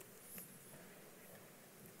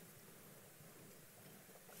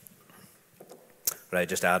But I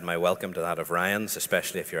just add my welcome to that of Ryan's,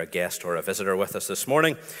 especially if you're a guest or a visitor with us this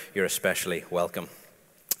morning. You're especially welcome.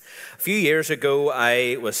 A few years ago,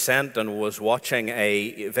 I was sent and was watching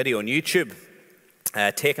a video on YouTube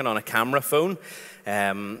taken on a camera phone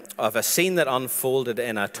of a scene that unfolded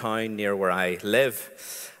in a town near where I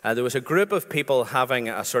live. There was a group of people having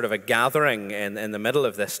a sort of a gathering in the middle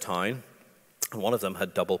of this town. And one of them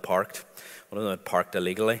had double parked. One of them had parked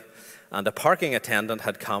illegally. And a parking attendant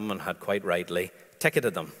had come and had quite rightly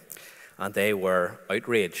ticketed them. And they were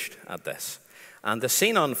outraged at this. And the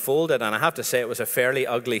scene unfolded, and I have to say it was a fairly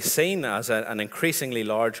ugly scene as an increasingly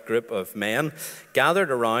large group of men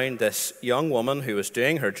gathered around this young woman who was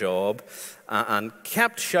doing her job and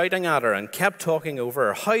kept shouting at her and kept talking over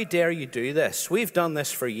her. How dare you do this? We've done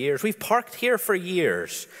this for years. We've parked here for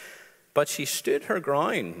years. But she stood her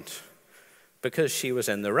ground because she was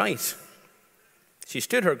in the right. She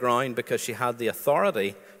stood her ground because she had the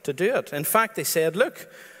authority to do it. In fact, they said, look,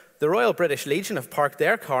 the Royal British Legion have parked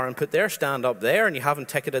their car and put their stand up there and you haven't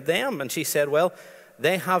ticketed them. And she said, well,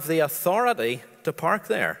 they have the authority to park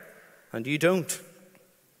there and you don't.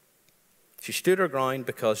 She stood her ground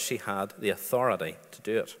because she had the authority to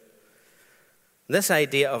do it. This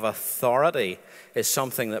idea of authority is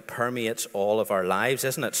something that permeates all of our lives,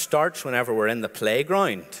 isn't it? It starts whenever we're in the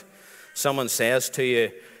playground. Someone says to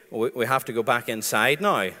you, we have to go back inside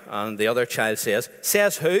now. And the other child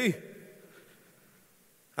says who?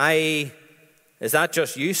 Is that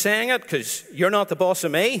just you saying it because you're not the boss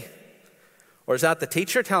of me? Or is that the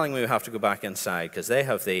teacher telling me we have to go back inside because they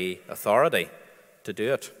have the authority to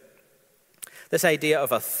do it? This idea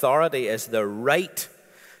of authority is the right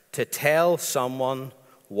to tell someone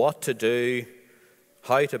what to do,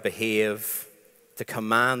 how to behave, to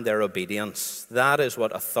command their obedience. That is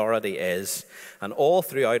what authority is. And all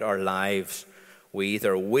throughout our lives, we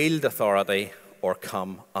either wield authority or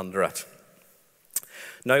come under it.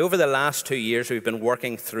 Now, over the last 2 years, we've been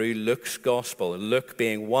working through Luke's Gospel, Luke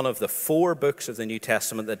being one of the 4 books of the New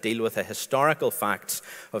Testament that deal with the historical facts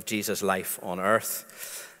of Jesus' life on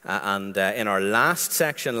earth. And in our last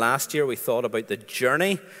section last year, we thought about the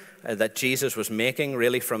journey that Jesus was making,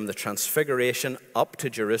 really from the Transfiguration up to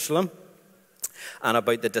Jerusalem, and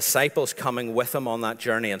about the disciples coming with him on that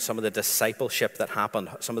journey and some of the discipleship that happened,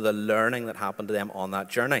 some of the learning that happened to them on that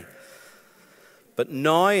journey. But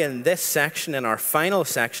now in this section, in our final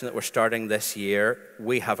section that we're starting this year,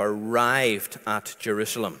 we have arrived at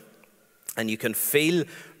Jerusalem. And you can feel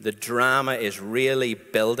the drama is really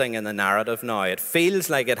building in the narrative now. It feels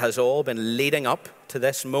like it has all been leading up to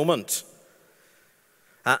this moment.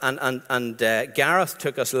 And Gareth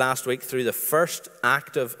took us last week through the first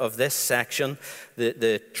act of this section,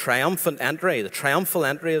 the triumphal entry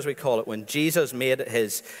as we call it, when Jesus made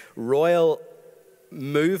his royal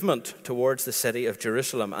movement towards the city of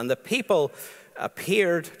Jerusalem. And the people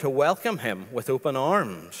appeared to welcome him with open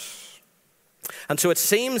arms. And so it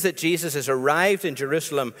seems that Jesus has arrived in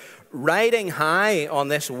Jerusalem riding high on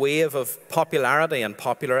this wave of popularity and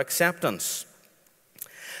popular acceptance.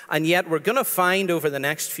 And yet we're going to find over the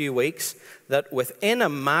next few weeks that within a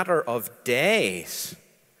matter of days,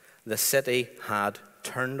 the city had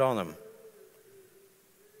turned on him.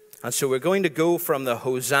 And so we're going to go from the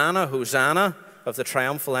Hosanna, Hosanna of the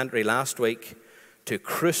triumphal entry last week to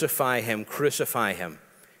crucify him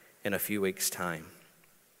in a few weeks' time.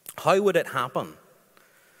 How would it happen?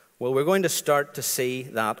 Well, we're going to start to see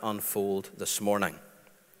that unfold this morning.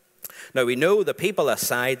 Now, we know, the people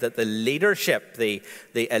aside, that the leadership, the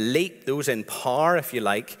elite, those in power, if you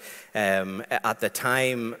like, at the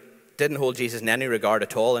time didn't hold Jesus in any regard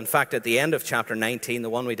at all. In fact, at the end of chapter 19, the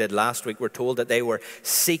one we did last week, we're told that they were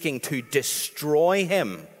seeking to destroy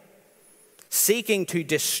him. Seeking to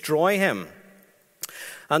destroy him.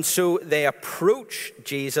 And so they approach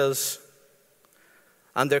Jesus,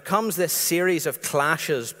 and there comes this series of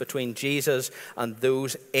clashes between Jesus and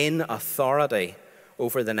those in authority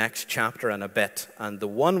over the next chapter and a bit. And the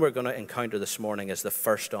one we're going to encounter this morning is the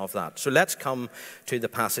first of that. So let's come to the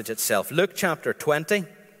passage itself. Luke chapter 20,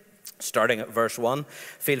 starting at verse 1.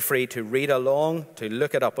 Feel free to read along, to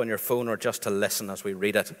look it up on your phone, or just to listen as we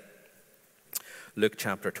read it. Luke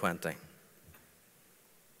chapter 20.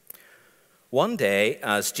 One day,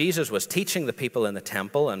 as Jesus was teaching the people in the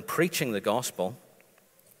temple and preaching the gospel,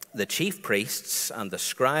 the chief priests and the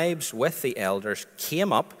scribes with the elders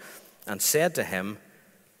came up and said to him,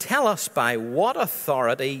 "Tell us by what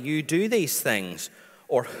authority you do these things,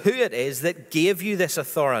 or who it is that gave you this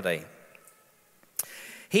authority."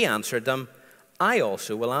 He answered them, "I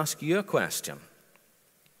also will ask you a question.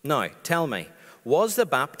 Now, tell me, was the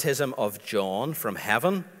baptism of John from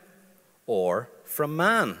heaven or from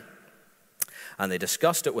man?" And they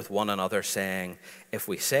discussed it with one another, saying, if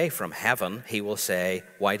we say from heaven, he will say,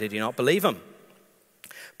 why did you not believe him?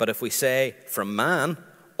 But if we say from man,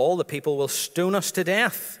 all the people will stone us to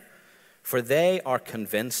death, for they are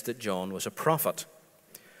convinced that John was a prophet.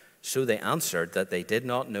 So they answered that they did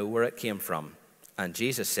not know where it came from. And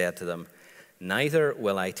Jesus said to them, neither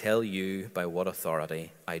will I tell you by what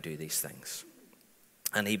authority I do these things.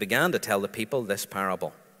 And he began to tell the people this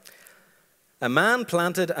parable. A man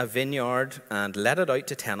planted a vineyard and let it out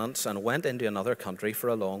to tenants and went into another country for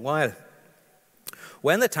a long while.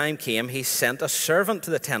 When the time came, he sent a servant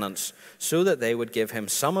to the tenants so that they would give him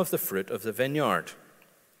some of the fruit of the vineyard.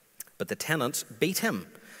 But the tenants beat him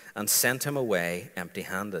and sent him away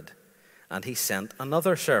empty-handed. And he sent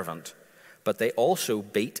another servant, but they also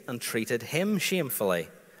beat and treated him shamefully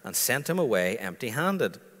and sent him away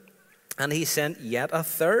empty-handed. And he sent yet a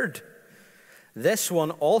third. This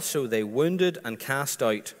one also they wounded and cast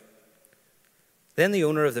out. Then the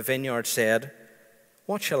owner of the vineyard said,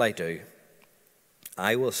 what shall I do?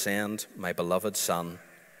 I will send my beloved son.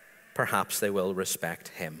 Perhaps they will respect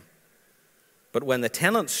him. But when the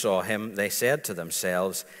tenants saw him, they said to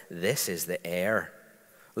themselves, this is the heir.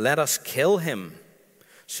 Let us kill him,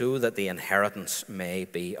 so that the inheritance may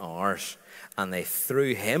be ours. And they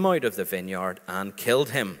threw him out of the vineyard and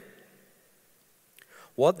killed him.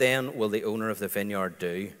 What then will the owner of the vineyard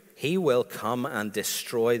do? He will come and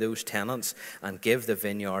destroy those tenants and give the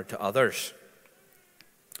vineyard to others.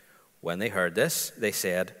 When they heard this, they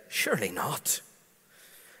said, surely not.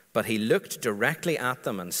 But he looked directly at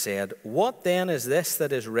them and said, what then is this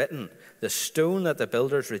that is written? The stone that the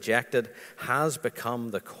builders rejected has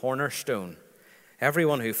become the cornerstone.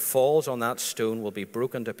 Everyone who falls on that stone will be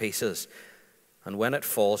broken to pieces, and when it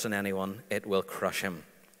falls on anyone, it will crush him.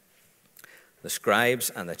 The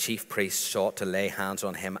scribes and the chief priests sought to lay hands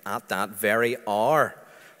on him at that very hour,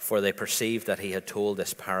 for they perceived that he had told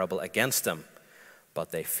this parable against them,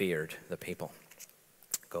 but they feared the people.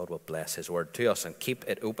 God will bless his word to us and keep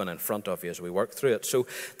it open in front of you as we work through it. So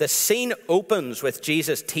the scene opens with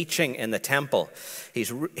Jesus teaching in the temple.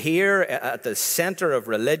 He's here at the center of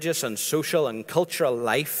religious and social and cultural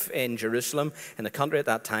life in Jerusalem, in the country at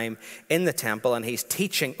that time, in the temple, and he's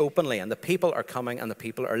teaching openly, and the people are coming and the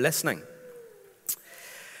people are listening.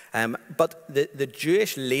 But the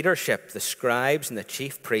Jewish leadership, the scribes and the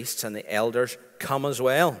chief priests and the elders come as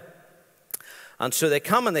well. And so they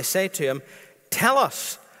come and they say to him, tell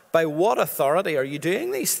us, by what authority are you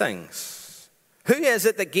doing these things? Who is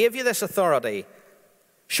it that gave you this authority?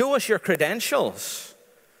 Show us your credentials.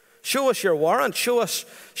 Show us your warrant. Show us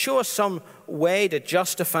some way to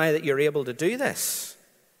justify that you're able to do this.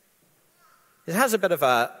 It has a bit of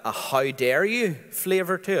a how dare you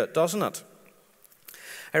flavor to it, doesn't it?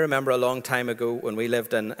 I remember a long time ago when we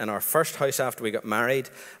lived in our first house after we got married,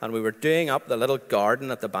 and we were doing up the little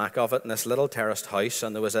garden at the back of it in this little terraced house,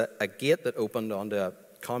 and there was a gate that opened onto a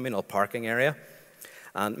communal parking area.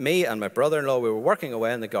 And me and my brother-in-law, we were working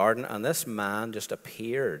away in the garden, and this man just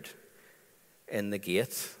appeared in the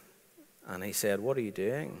gate. And he said, what are you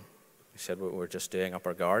doing? We said, well, we're just doing up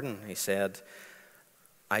our garden. He said,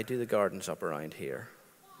 I do the gardens up around here.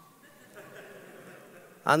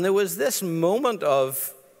 And there was this moment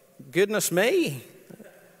of, goodness me.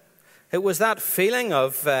 It was that feeling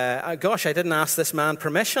of, gosh, I didn't ask this man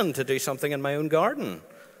permission to do something in my own garden.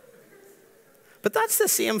 But that's the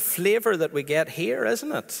same flavor that we get here,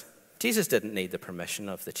 isn't it? Jesus didn't need the permission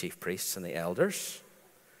of the chief priests and the elders.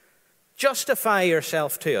 Justify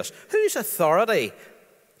yourself to us. Whose authority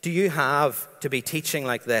do you have to be teaching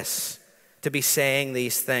like this, to be saying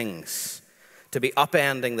these things, to be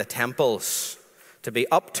upending the temples, to be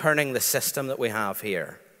upturning the system that we have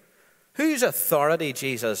here? Whose authority,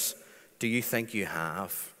 Jesus, do you think you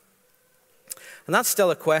have? And that's still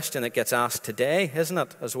a question that gets asked today, isn't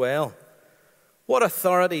it, as well? What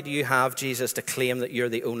authority do you have, Jesus, to claim that you're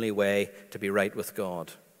the only way to be right with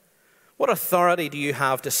God? What authority do you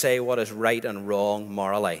have to say what is right and wrong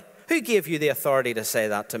morally? Who gave you the authority to say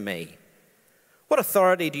that to me? What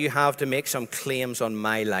authority do you have to make some claims on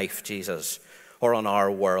my life, Jesus, or on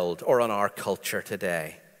our world, or on our culture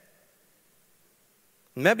today?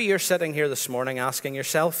 Maybe you're sitting here this morning asking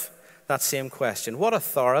yourself that same question. What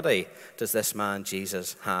authority does this man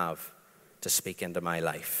Jesus have to speak into my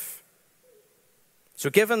life? So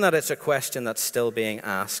given that it's a question that's still being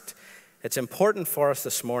asked, it's important for us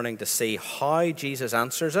this morning to see how Jesus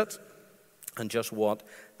answers it and just what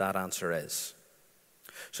that answer is.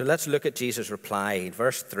 So let's look at Jesus' reply.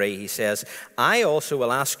 Verse 3, he says, I also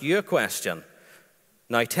will ask you a question.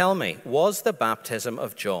 Now tell me, was the baptism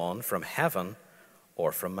of John from heaven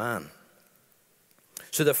or from man?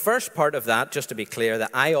 So the first part of that, just to be clear,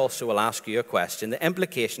 that I also will ask you a question. The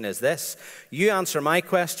implication is this: you answer my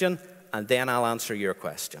question, and then I'll answer your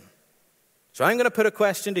question. So I'm going to put a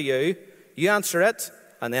question to you, you answer it,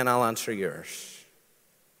 and then I'll answer yours.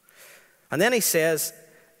 And then he says,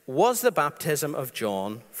 was the baptism of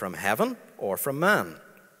John from heaven or from man?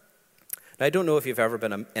 Now, I don't know if you've ever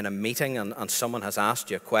been in a meeting and someone has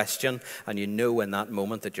asked you a question and you know in that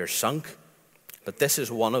moment that you're sunk, but this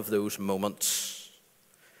is one of those moments.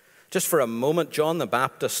 Just for a moment, John the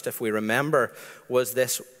Baptist, if we remember, was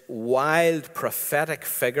this wild prophetic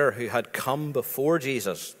figure who had come before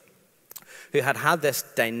Jesus, who had had this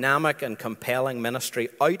dynamic and compelling ministry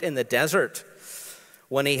out in the desert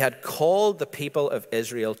when he had called the people of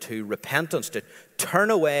Israel to repentance, to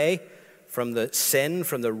turn away from the sin,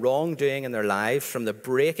 from the wrongdoing in their lives, from the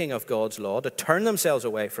breaking of God's law, to turn themselves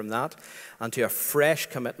away from that and to a fresh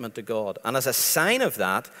commitment to God. And as a sign of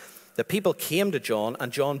that, the people came to John,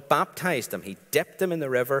 and John baptized them. He dipped them in the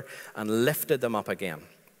river and lifted them up again.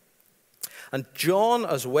 And John,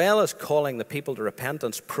 as well as calling the people to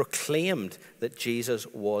repentance, proclaimed that Jesus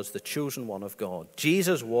was the chosen one of God.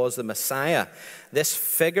 Jesus was the Messiah, this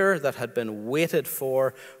figure that had been waited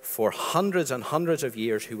for hundreds and hundreds of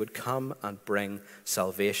years, who would come and bring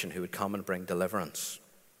salvation, who would come and bring deliverance.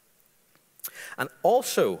 And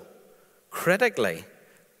also, critically,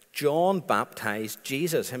 John baptized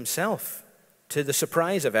Jesus himself. To the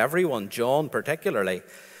surprise of everyone, John particularly,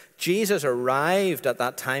 Jesus arrived at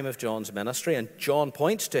that time of John's ministry, and John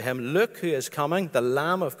points to him, look who is coming, the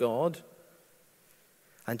Lamb of God.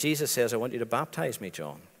 And Jesus says, I want you to baptize me,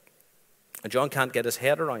 John. And John can't get his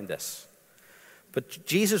head around this. But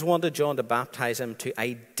Jesus wanted John to baptize him to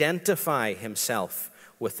identify himself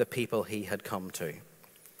with the people he had come to.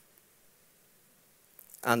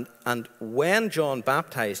 And when John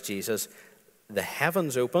baptized Jesus, the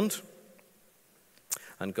heavens opened,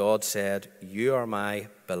 and God said, you are my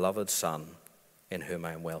beloved Son, in whom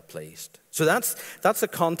I am well pleased. So that's the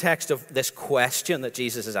context of this question that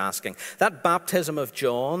Jesus is asking. That baptism of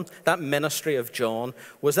John, that ministry of John,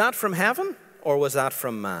 was that from heaven or was that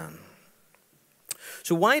from man?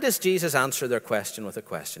 So why does Jesus answer their question with a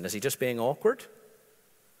question? Is he just being awkward?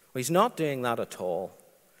 Well, he's not doing that at all.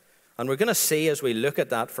 And we're going to see as we look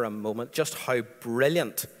at that for a moment just how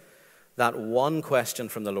brilliant that one question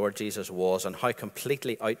from the Lord Jesus was and how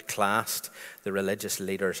completely outclassed the religious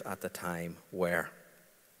leaders at the time were.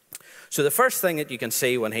 So the first thing that you can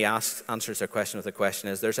see when he answers their question with a question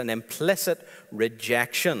is there's an implicit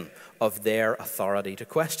rejection of their authority to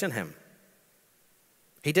question him.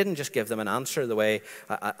 He didn't just give them an answer the way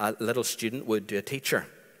a little student would to a teacher.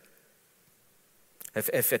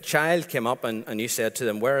 If a child came up and you said to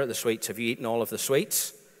them, where are the sweets? Have you eaten all of the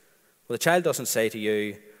sweets? Well, the child doesn't say to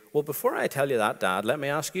you, well, before I tell you that, Dad, let me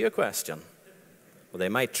ask you a question. Well, they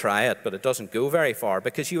might try it, but it doesn't go very far,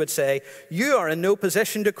 because you would say, you are in no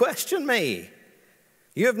position to question me.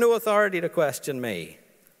 You have no authority to question me.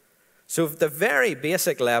 So at the very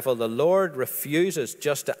basic level, the Lord refuses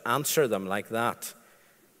just to answer them like that.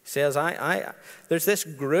 He says, there's this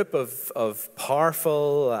group of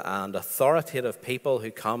powerful and authoritative people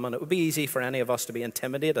who come, and it would be easy for any of us to be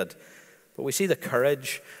intimidated. But we see the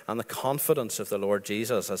courage and the confidence of the Lord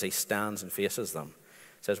Jesus as he stands and faces them.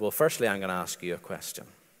 He says, well, firstly, I'm going to ask you a question.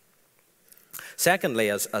 Secondly,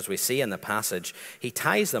 as we see in the passage, he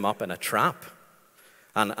ties them up in a trap.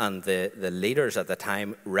 And the leaders at the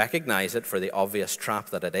time recognize it for the obvious trap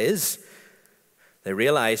that it is. They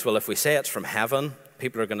realize, well, if we say it's from heaven,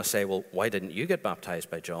 people are going to say, well, why didn't you get baptized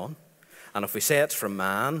by John? And if we say it's from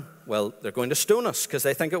man, well, they're going to stone us because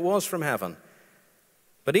they think it was from heaven.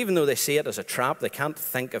 But even though they see it as a trap, they can't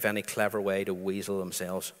think of any clever way to weasel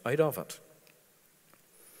themselves out of it.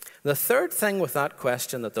 The third thing with that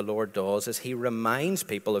question that the Lord does is he reminds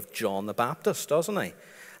people of John the Baptist, doesn't he?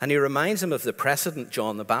 And he reminds them of the precedent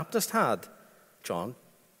John the Baptist had. John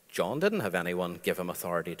didn't have anyone give him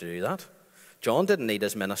authority to do that. John didn't need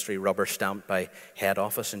his ministry rubber stamped by head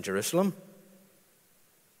office in Jerusalem.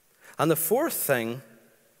 And the fourth thing,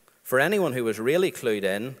 for anyone who was really clued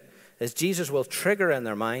in, is Jesus will trigger in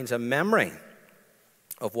their minds a memory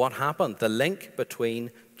of what happened, the link between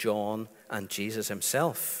John and Jesus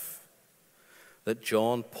himself. That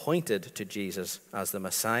John pointed to Jesus as the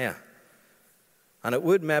Messiah. And it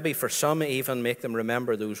would maybe for some even make them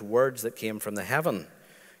remember those words that came from the heaven.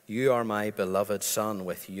 You are my beloved Son,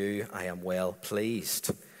 with you I am well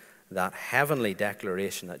pleased. That heavenly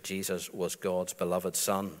declaration that Jesus was God's beloved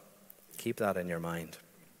Son. Keep that in your mind.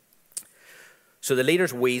 So the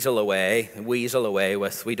leaders weasel away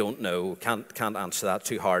with, we don't know, can't answer that,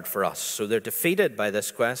 too hard for us. So they're defeated by this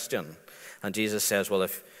question. And Jesus says, well,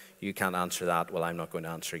 if You can't answer that. Well, I'm not going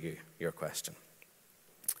to answer your question.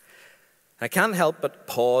 I can't help but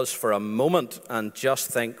pause for a moment and just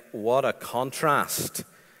think what a contrast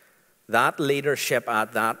that leadership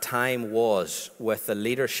at that time was with the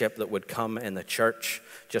leadership that would come in the church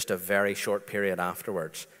just a very short period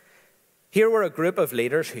afterwards. Here were a group of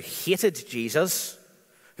leaders who hated Jesus,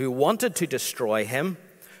 who wanted to destroy him,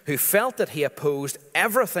 who felt that he opposed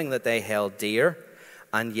everything that they held dear,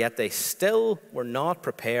 and yet they still were not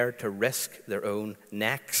prepared to risk their own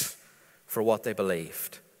necks for what they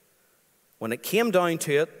believed. When it came down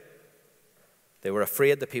to it, they were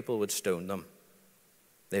afraid the people would stone them.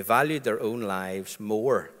 They valued their own lives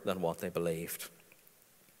more than what they believed.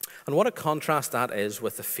 And what a contrast that is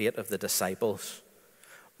with the fate of the disciples.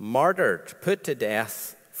 Martyred, put to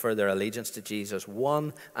death for their allegiance to Jesus,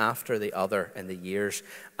 one after the other in the years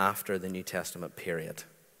after the New Testament period.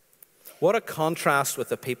 What a contrast with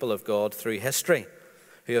the people of God through history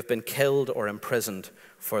who have been killed or imprisoned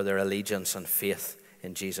for their allegiance and faith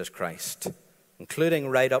in Jesus Christ, including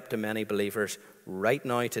right up to many believers right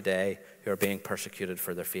now today who are being persecuted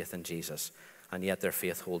for their faith in Jesus, and yet their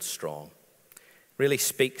faith holds strong. Really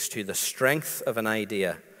speaks to the strength of an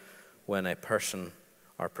idea when a person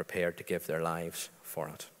are prepared to give their lives for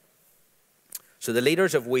it. So the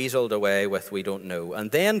leaders have weaseled away with "we don't know." And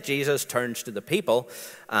then Jesus turns to the people,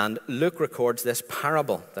 and Luke records this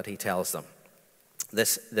parable that he tells them.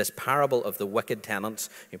 This parable of the wicked tenants.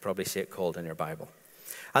 You probably see it called in your Bible.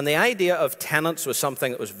 And the idea of tenants was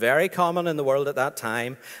something that was very common in the world at that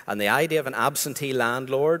time. And the idea of an absentee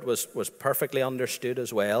landlord was perfectly understood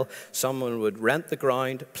as well. Someone would rent the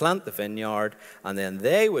ground, plant the vineyard, and then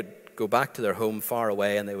they would go back to their home far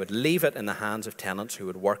away, and they would leave it in the hands of tenants who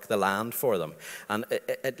would work the land for them. And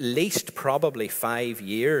at least probably 5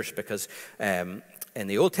 years, because in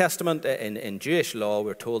the Old Testament, in Jewish law,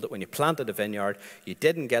 we're told that when you planted a vineyard, you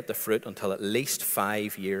didn't get the fruit until at least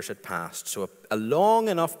 5 years had passed. So a long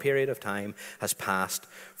enough period of time has passed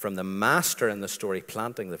from the master in the story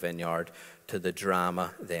planting the vineyard to the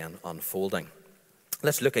drama then unfolding.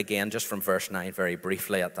 Let's look again just from verse 9 very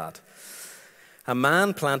briefly at that. A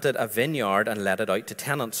man planted a vineyard and let it out to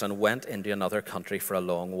tenants and went into another country for a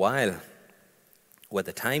long while. When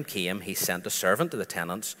the time came, he sent a servant to the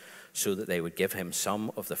tenants so that they would give him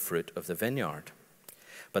some of the fruit of the vineyard.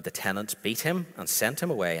 But the tenants beat him and sent him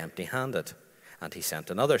away empty-handed. And he sent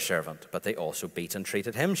another servant, but they also beat and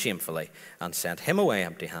treated him shamefully and sent him away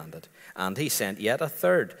empty-handed. And he sent yet a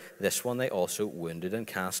third. This one they also wounded and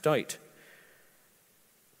cast out.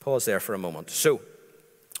 Pause there for a moment. So,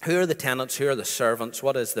 who are the tenants? Who are the servants?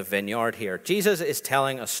 What is the vineyard here? Jesus is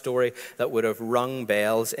telling a story that would have rung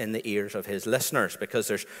bells in the ears of his listeners, because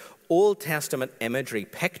there's Old Testament imagery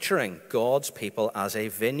picturing God's people as a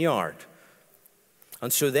vineyard.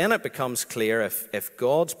 And so then it becomes clear, if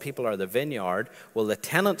God's people are the vineyard, well, the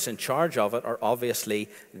tenants in charge of it are obviously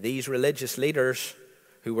these religious leaders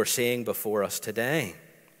who we're seeing before us today.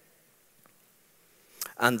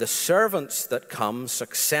 And the servants that come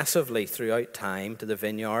successively throughout time to the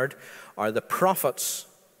vineyard are the prophets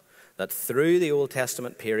that through the Old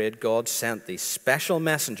Testament period, God sent these special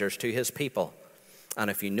messengers to his people.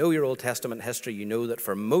 And if you know your Old Testament history, you know that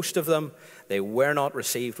for most of them, they were not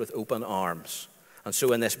received with open arms. And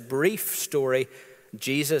so in this brief story,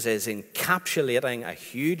 Jesus is encapsulating a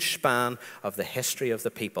huge span of the history of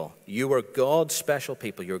the people. You were God's special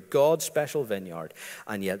people. You're God's special vineyard.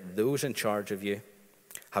 And yet those in charge of you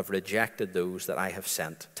have rejected those that I have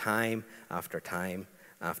sent time after time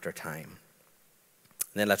after time.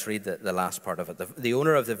 And then let's read the last part of it. The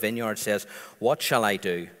owner of the vineyard says, "What shall I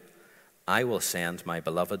do? I will send my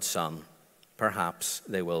beloved son. Perhaps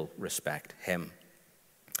they will respect him."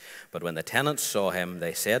 But when the tenants saw him,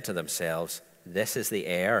 they said to themselves, "This is the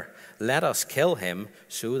heir. Let us kill him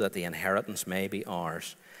so that the inheritance may be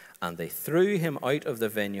ours." And they threw him out of the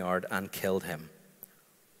vineyard and killed him.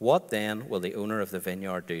 What then will the owner of the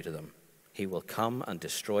vineyard do to them? He will come and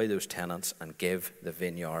destroy those tenants and give the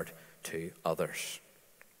vineyard to others.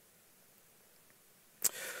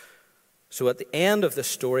 So at the end of the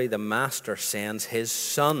story, the master sends his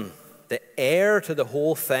son, the heir to the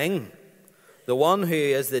whole thing, the one who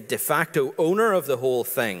is the de facto owner of the whole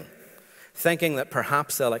thing, thinking that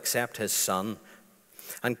perhaps they'll accept his son.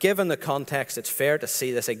 And given the context, it's fair to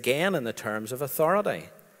see this again in the terms of authority.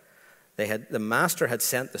 The master had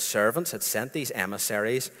sent the servants, had sent these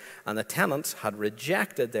emissaries, and the tenants had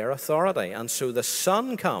rejected their authority. And so the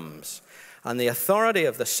son comes, and the authority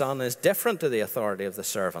of the son is different to the authority of the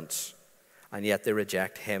servants, and yet they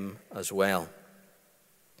reject him as well.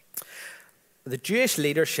 The Jewish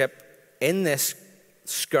leadership in this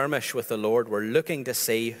skirmish with the Lord were looking to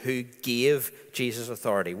see who gave Jesus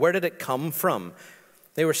authority. Where did it come from?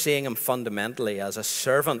 They were seeing him fundamentally as a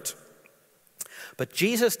servant. But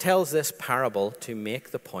Jesus tells this parable to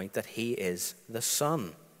make the point that he is the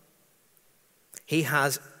Son. He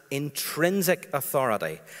has intrinsic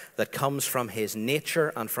authority that comes from his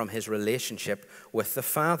nature and from his relationship with the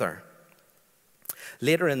Father.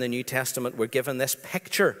 Later in the New Testament, we're given this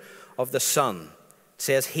picture of the Son. It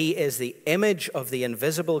says, he is the image of the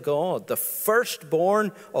invisible God, the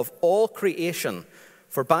firstborn of all creation.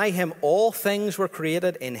 For by him all things were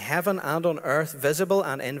created in heaven and on earth, visible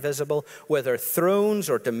and invisible, whether thrones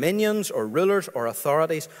or dominions or rulers or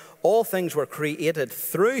authorities. All things were created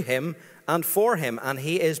through him and for him, and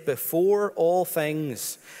he is before all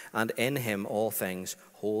things, and in him all things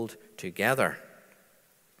hold together.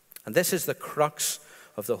 And this is the crux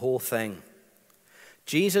of the whole thing.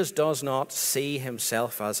 Jesus does not see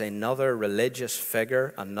himself as another religious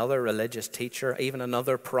figure, another religious teacher, even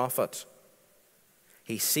another prophet.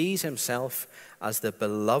 He sees himself as the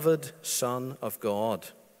beloved Son of God,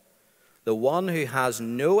 the one who has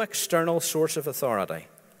no external source of authority.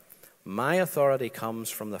 My authority comes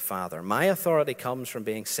from the Father. My authority comes from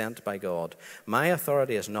being sent by God. My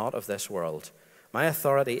authority is not of this world. My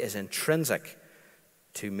authority is intrinsic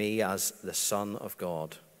to me as the Son of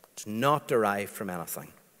God. It's not derived from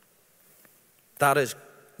anything. That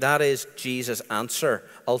is Jesus' answer,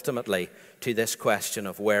 ultimately, to this question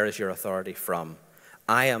of where is your authority from?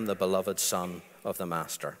 I am the beloved Son of the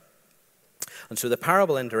Master. And so the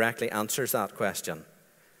parable indirectly answers that question.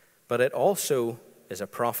 But it also is a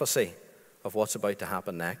prophecy of what's about to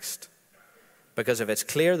happen next. Because if it's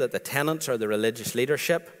clear that the tenants are the religious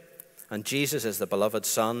leadership and Jesus is the beloved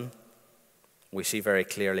Son, we see very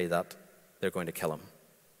clearly that they're going to kill him.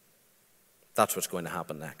 That's what's going to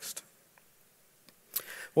happen next.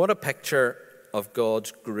 What a picture of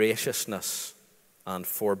God's graciousness and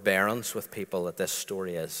forbearance with people that this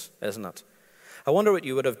story is, isn't it? I wonder what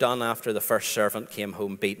you would have done after the first servant came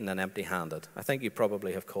home beaten and empty-handed. I think you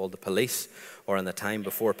probably have called the police, or in the time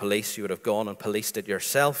before police, you would have gone and policed it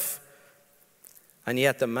yourself. And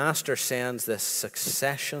yet the master sends this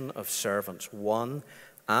succession of servants, one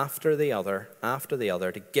after the other,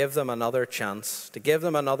 to give them another chance,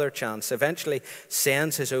 eventually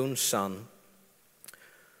sends his own Son.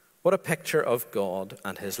 What a picture of God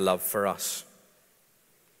and his love for us.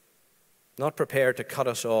 Not prepared to cut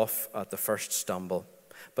us off at the first stumble,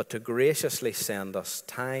 but to graciously send us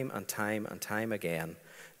time and time and time again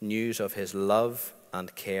news of his love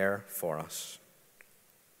and care for us.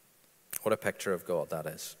 What a picture of God that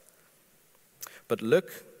is. But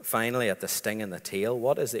look finally at the sting in the tail.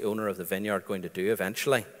 What is the owner of the vineyard going to do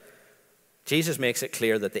eventually? Jesus makes it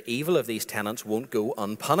clear that the evil of these tenants won't go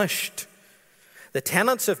unpunished. The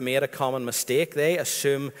tenants have made a common mistake. They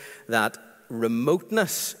assume that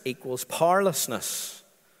remoteness equals powerlessness.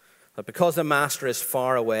 That because the master is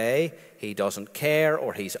far away, he doesn't care,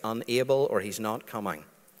 or he's unable, or he's not coming.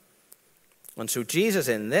 And so Jesus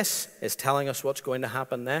in this is telling us what's going to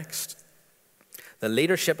happen next. The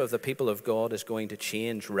leadership of the people of God is going to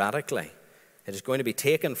change radically. It is going to be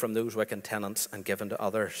taken from those wicked tenants and given to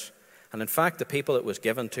others. And in fact, the people it was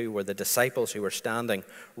given to were the disciples who were standing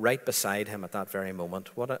right beside him at that very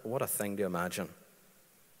moment. What a thing to imagine.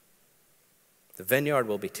 The vineyard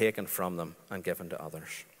will be taken from them and given to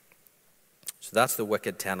others. So that's the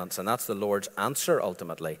wicked tenants, and that's the Lord's answer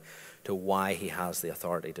ultimately to why he has the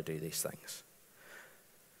authority to do these things.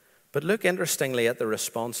 But look interestingly at the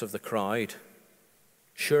response of the crowd.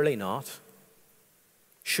 Surely not.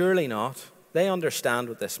 Surely not. They understand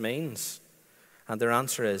what this means. And their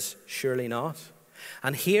answer is, surely not.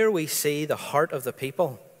 And here we see the heart of the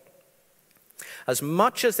people. As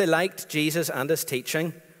much as they liked Jesus and his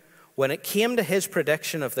teaching, when it came to his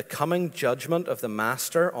prediction of the coming judgment of the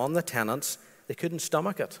master on the tenants, they couldn't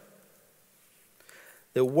stomach it.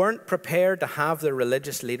 They weren't prepared to have their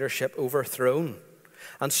religious leadership overthrown.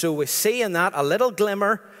 And so we see in that a little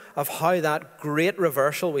glimmer of how that great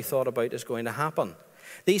reversal we thought about is going to happen.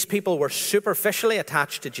 These people were superficially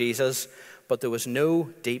attached to Jesus, but there was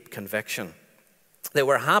no deep conviction. They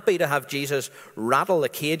were happy to have Jesus rattle the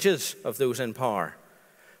cages of those in power,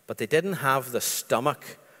 but they didn't have the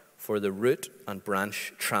stomach for the root and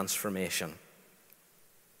branch transformation.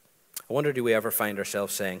 I wonder, do we ever find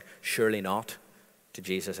ourselves saying, surely not, to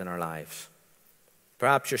Jesus in our lives?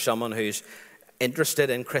 Perhaps you're someone who's interested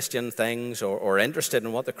in Christian things or interested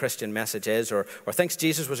in what the Christian message is or thinks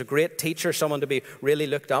Jesus was a great teacher, someone to be really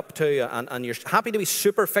looked up to, and you're happy to be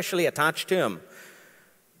superficially attached to him.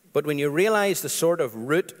 But when you realize the sort of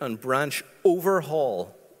root and branch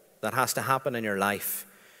overhaul that has to happen in your life,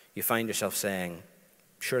 you find yourself saying,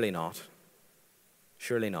 Surely not.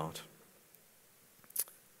 Surely not.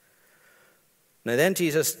 Now then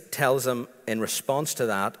Jesus tells them in response to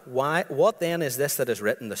that, what then is this that is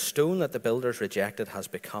written? The stone that the builders rejected has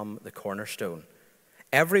become the cornerstone.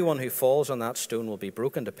 Everyone who falls on that stone will be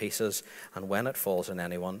broken to pieces, and when it falls on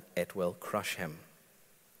anyone, it will crush him.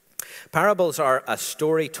 Parables are a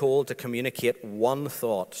story told to communicate one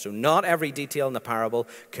thought. So not every detail in the parable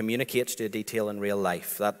communicates to a detail in real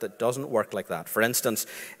life. That doesn't work like that. For instance,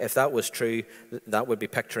 if that was true, that would be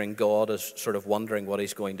picturing God as sort of wondering what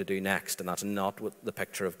he's going to do next, and that's not the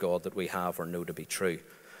picture of God that we have or know to be true.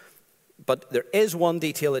 But there is one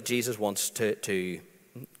detail that Jesus wants to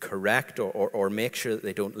correct or make sure that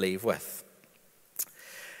they don't leave with.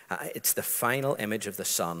 It's the final image of the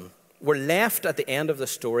Son. We're left at the end of the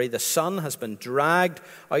story. The Son has been dragged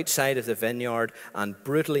outside of the vineyard and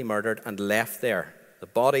brutally murdered and left there, the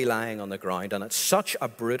body lying on the ground. And it's such a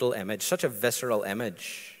brutal image, such a visceral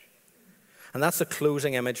image. And that's the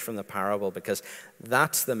closing image from the parable, because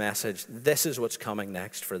that's the message. This is what's coming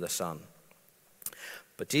next for the Son.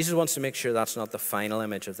 But Jesus wants to make sure that's not the final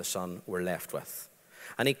image of the Son we're left with.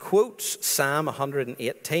 And he quotes Psalm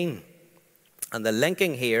 118. And the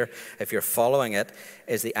linking here, if you're following it,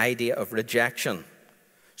 is the idea of rejection.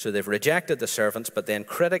 So they've rejected the servants, but then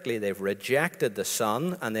critically they've rejected the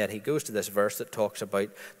Son. And then he goes to this verse that talks about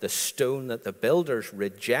the stone that the builders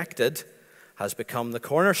rejected has become the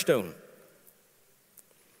cornerstone.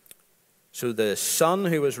 So the Son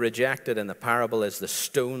who was rejected in the parable is the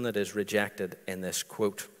stone that is rejected in this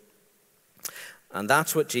quote. And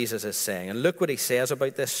that's what Jesus is saying. And look what he says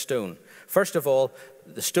about this stone. First of all,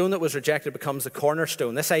 the stone that was rejected becomes the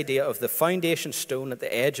cornerstone. This idea of the foundation stone at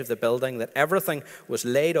the edge of the building, that everything was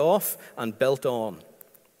laid off and built on.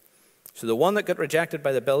 So the one that got rejected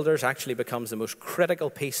by the builders actually becomes the most critical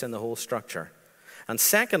piece in the whole structure. And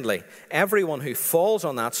secondly, everyone who falls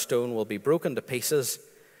on that stone will be broken to pieces,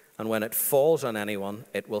 and when it falls on anyone,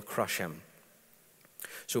 it will crush him.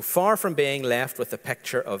 So far from being left with the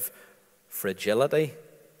picture of fragility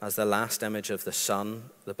as the last image of the Son,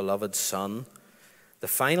 the beloved Son, the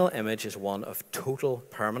final image is one of total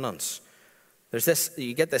permanence.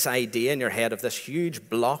 You get this idea in your head of this huge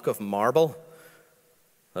block of marble,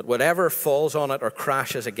 that whatever falls on it or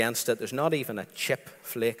crashes against it, there's not even a chip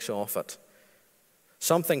flakes off it.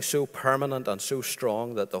 Something so permanent and so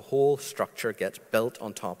strong that the whole structure gets built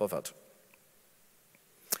on top of it.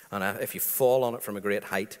 And if you fall on it from a great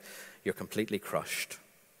height, you're completely crushed.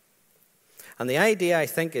 And the idea, I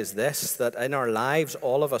think, is this, that in our lives,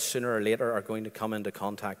 all of us sooner or later are going to come into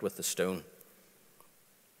contact with the stone.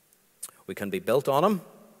 We can be built on him,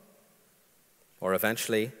 or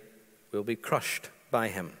eventually we'll be crushed by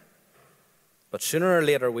him. But sooner or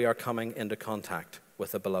later, we are coming into contact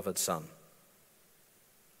with the beloved Son.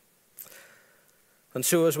 And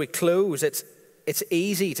so as we close, it's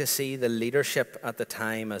easy to see the leadership at the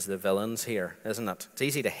time as the villains here, isn't it? It's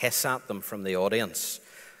easy to hiss at them from the audience.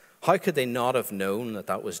 How could they not have known that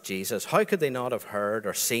that was Jesus? How could they not have heard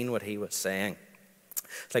or seen what he was saying?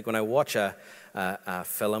 It's like when I watch a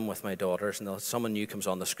film with my daughters and someone new comes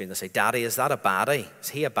on the screen, they say, "Daddy, is that a baddie? Is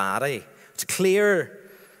he a baddie?" It's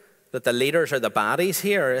clear that the leaders are the baddies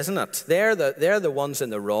here, isn't it? They're the ones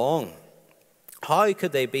in the wrong. How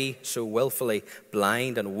could they be so willfully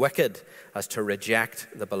blind and wicked as to reject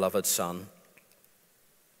the beloved Son?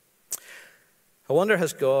 I wonder,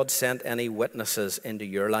 has God sent any witnesses into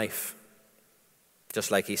your life,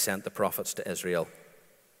 just like he sent the prophets to Israel?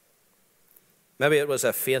 Maybe it was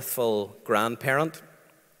a faithful grandparent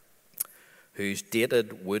whose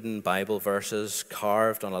dated wooden Bible verses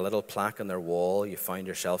carved on a little plaque on their wall you find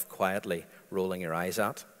yourself quietly rolling your eyes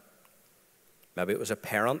at. Maybe it was a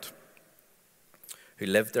parent who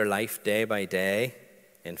lived their life day by day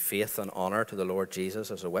in faith and honor to the Lord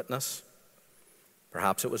Jesus as a witness.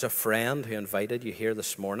 Perhaps it was a friend who invited you here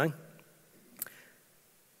this morning.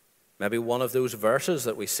 Maybe one of those verses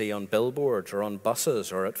that we see on billboards or on buses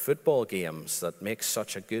or at football games that makes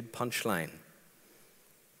such a good punchline.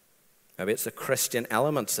 Maybe it's the Christian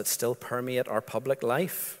elements that still permeate our public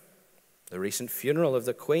life. The recent funeral of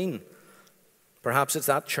the Queen. Perhaps it's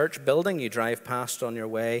that church building you drive past on your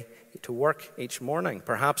way to work each morning.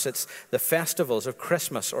 Perhaps it's the festivals of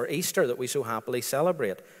Christmas or Easter that we so happily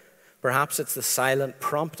celebrate. Perhaps it's the silent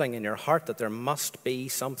prompting in your heart that there must be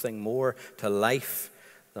something more to life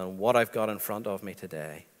than what I've got in front of me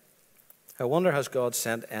today. I wonder, has God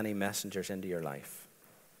sent any messengers into your life?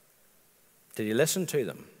 Did you listen to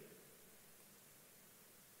them?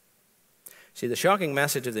 See, the shocking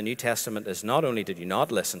message of the New Testament is not only did you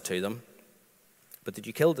not listen to them, but did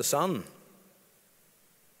you kill the Son?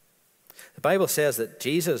 The Bible says that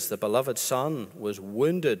Jesus, the beloved Son, was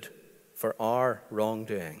wounded for our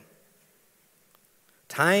wrongdoing.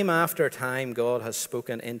 Time after time, God has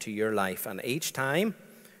spoken into your life, and each time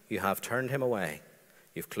you have turned him away.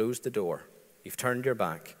 You've closed the door. You've turned your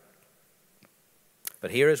back.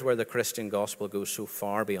 But here is where the Christian gospel goes so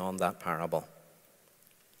far beyond that parable.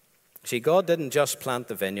 See, God didn't just plant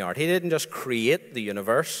the vineyard. He didn't just create the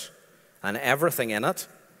universe and everything in it,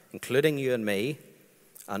 including you and me,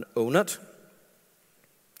 and own it.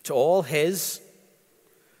 It's all his.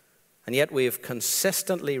 And yet we've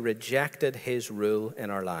consistently rejected his rule in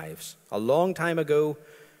our lives. A long time ago,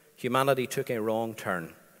 humanity took a wrong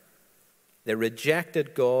turn. They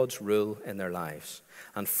rejected God's rule in their lives.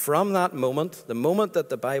 And from that moment, the moment that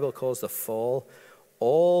the Bible calls the fall,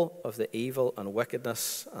 all of the evil and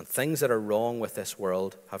wickedness and things that are wrong with this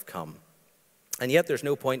world have come. And yet there's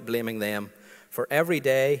no point blaming them, for every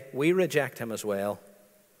day we reject him as well.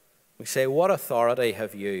 We say, what authority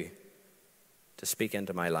have you to speak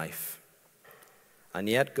into my life? And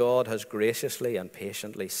yet God has graciously and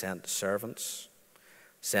patiently sent servants,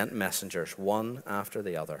 sent messengers, one after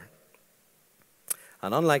the other.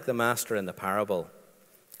 And unlike the master in the parable,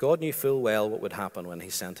 God knew full well what would happen when he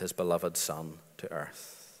sent his beloved Son to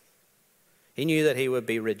earth. He knew that he would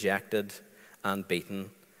be rejected and beaten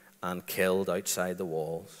and killed outside the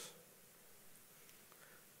walls.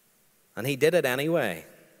 And he did it anyway,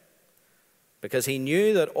 because he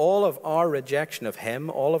knew that all of our rejection of him,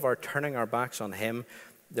 all of our turning our backs on him,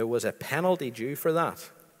 there was a penalty due for that.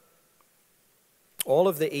 All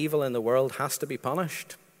of the evil in the world has to be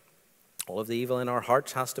punished. All of the evil in our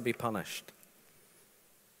hearts has to be punished.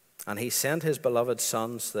 And he sent his beloved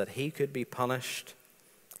Son so that he could be punished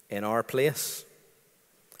in our place,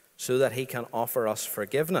 so that he can offer us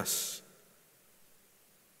forgiveness,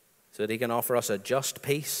 so that he can offer us a just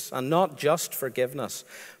peace, and not just forgiveness,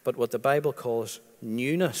 but what the Bible calls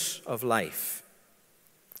newness of life,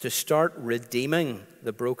 to start redeeming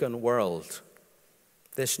the broken world,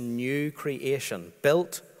 this new creation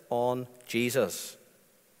built on Jesus.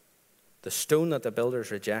 The stone that the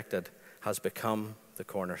builders rejected has become the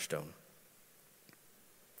cornerstone.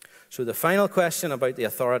 So the final question about the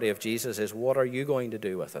authority of Jesus is, what are you going to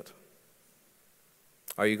do with it?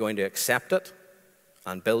 Are you going to accept it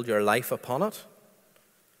and build your life upon it?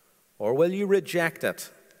 Or will you reject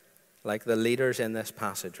it like the leaders in this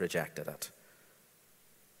passage rejected it?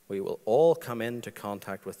 We will all come into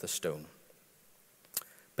contact with the stone.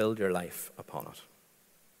 Build your life upon it.